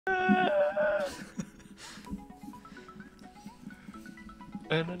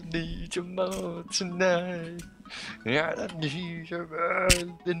And I need you more tonight. Yeah, I need you more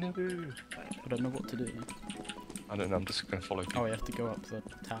than ever. I don't know what to do. I don't know, I'm just gonna follow people. Oh, we have to go up the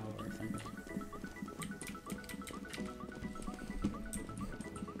tower, I think.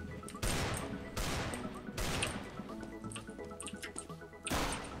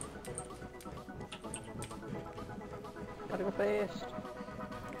 Gotta go fast.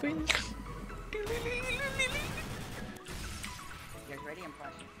 Please. You guys ready? I'm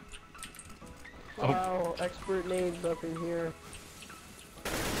flashing. Wow, expert nades up in here.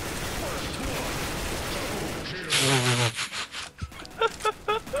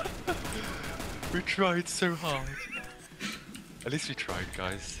 We tried so hard. At least we tried,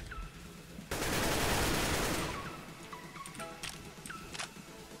 guys.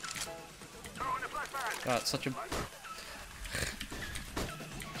 Oh, it's such a...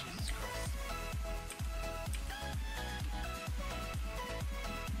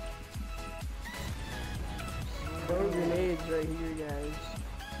 Throw grenades right here, guys.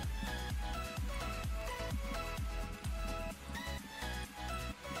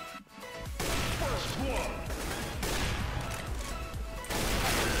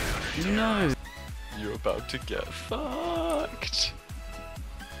 No! You're about to get fucked.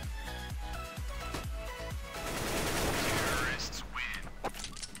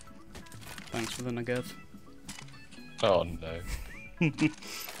 Thanks for the Nadaeu. Oh no.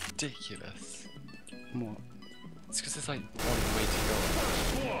 Ridiculous. What? It's because there's like one way to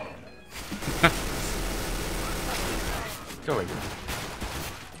go. Going.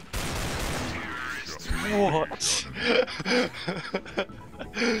 What?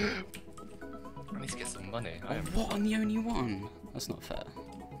 I need to get some money. Oh, what? I'm the only one? That's not fair.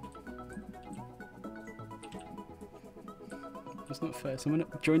 That's not fair. Someone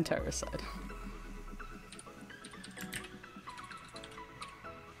join terrorist side.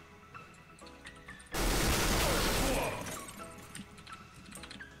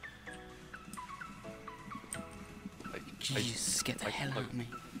 Jesus, get the hell out of me.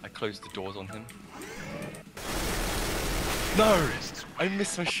 I closed the doors on him. No! I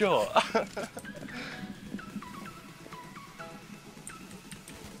missed my shot!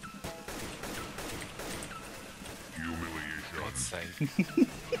 God's sake.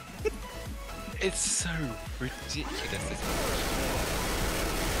 It's so ridiculous.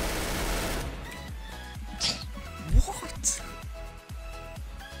 What?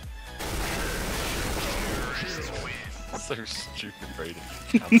 So stupid, Brayden.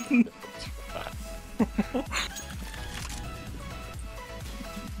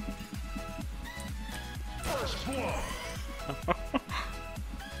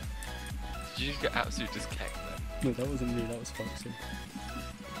 Did you get absolutely just kicked then? No, that wasn't me, that was Foxy.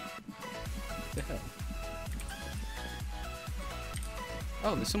 What the hell?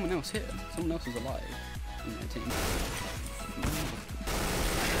 Oh, there's someone else here. Someone else is alive in their team.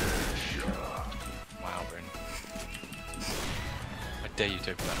 Wow, Brayden. I dare you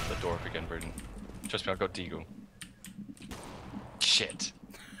to open that door up again, Brayden. Trust me, I've got Deagle. Shit.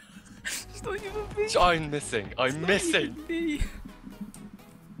 It's not even me! I'm missing! I'm missing! Me.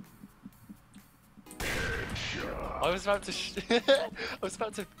 I was about to I was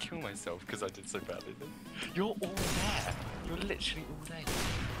about to kill myself because I did so badly then. You're all there! You're literally all there.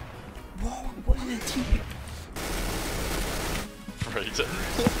 Whoa, what is the team? Brayden.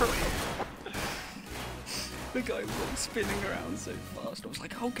 The guy was spinning around so fast, I was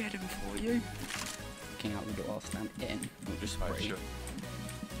like, I'll get him for you. Looking out the door, I'll stand in, we'll just spray. Right, sure.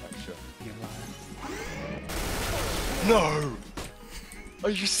 Right, sure. You're lying. No! Are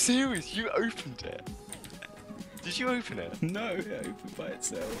you serious? You opened it? Did you open it? No, it opened by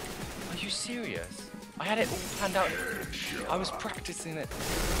itself. Are you serious? I had it all planned out. I was practicing it.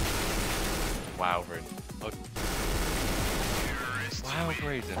 Wow, Brayden. Oh. Wow,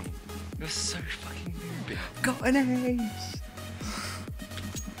 Brayden. You're so fucking newbie. Got an ace!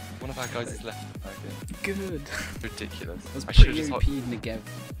 One of our guys is left back here. Good. Ridiculous. That was I should pretty have OP just Nadaeu.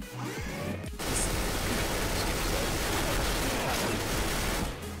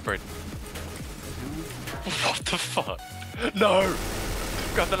 Brayden. What the fuck? No!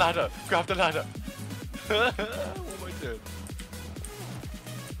 Grab the ladder! Grab the ladder! What am I doing?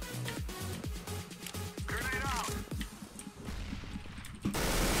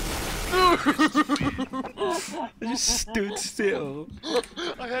 I just stood still.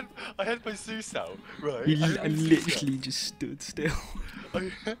 I had my Zeus out, right? I literally just stood still.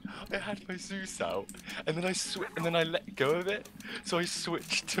 I had my Zeus out, and then I let go of it, so I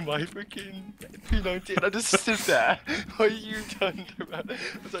switched to my freaking P90, and I just stood there while you turned around. I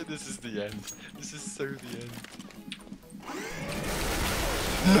was like, this is the end. This is so the end.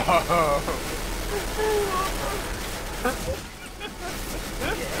 No!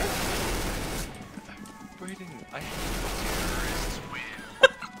 Braden, I hate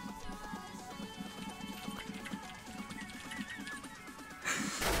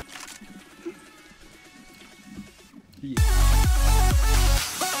Yeah.